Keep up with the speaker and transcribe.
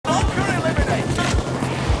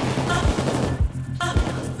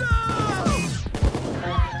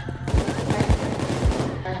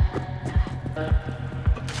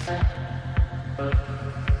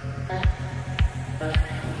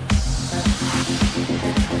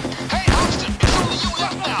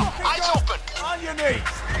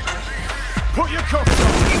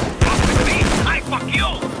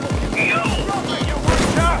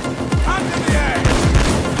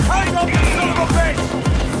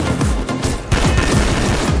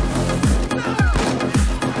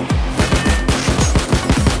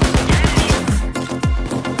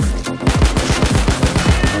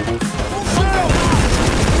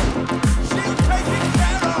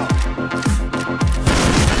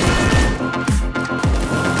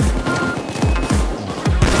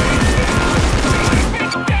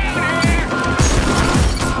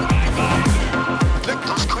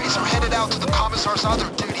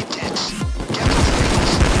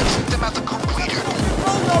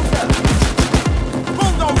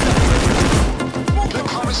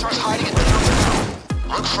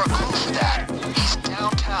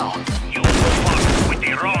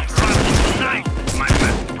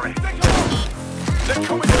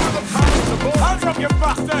you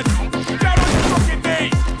bastard! Down on your fucking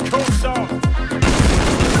knees! Cool song.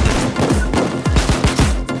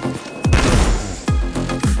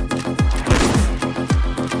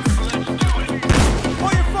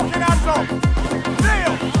 Put your fucking hands up!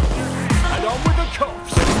 Kneel! And on with the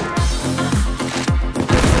cops.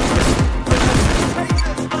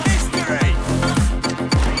 History!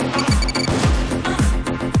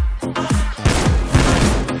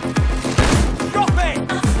 Drop it!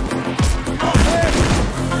 Drop it!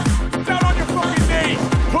 Down on your fucking knees!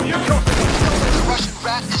 Put your cuffs The Russian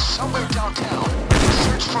rat is somewhere downtown.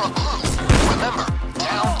 Search for a clue. Remember,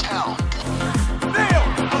 downtown. Kneel!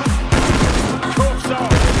 Cuffs on!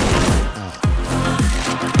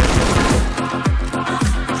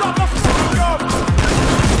 Drop the fucking gun!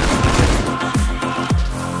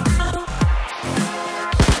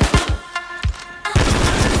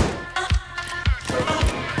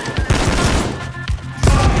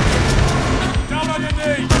 Down on your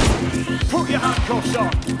knees! Put your handcuffs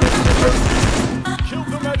on! Kill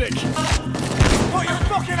the medic! Put your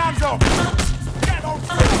fucking hands up! Get those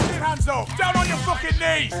fucking hands up! Down on your fucking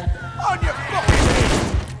knees! On your fucking knees!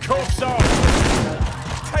 Cuffs on!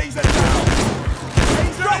 Taser down!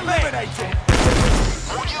 Taser eliminated!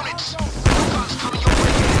 More units. Guns coming your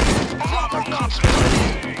way. A lot more cops are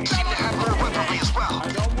coming in. Seem to have more weaponry as well.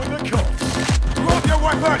 And on with the cuffs! Drop your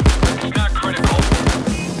weapon! Not critical.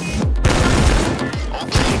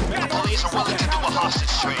 Okay, the police are willing to do a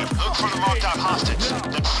hostage trade. Look for the marked out hostage,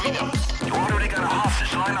 then free them. You already got a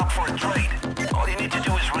hostage line up for a trade. All you need to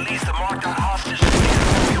do is release the marked out hostage and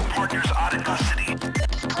move your partners out of custody.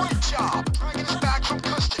 Good job, dragging us back from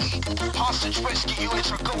custody. Hostage rescue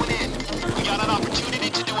units are going in. We got an opportunity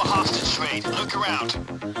to do a hostage trade. Look around.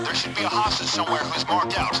 There should be a hostage somewhere who's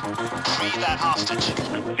marked out. Free that hostage.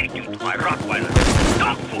 Beat you to my Rottweiler.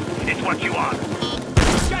 Dog food is what you are.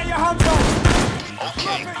 Get your hands up!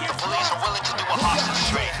 Okay, the police are willing to do a hostage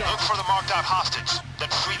trade. Look for the marked out hostage, then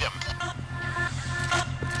free them.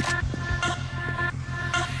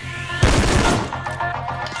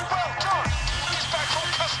 Well done! He's back from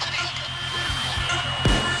custody.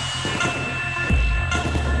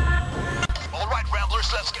 All right,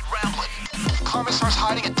 Ramblers, let's get rambling. Commissar's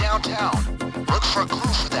hiding at downtown. Look for a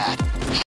clue for that.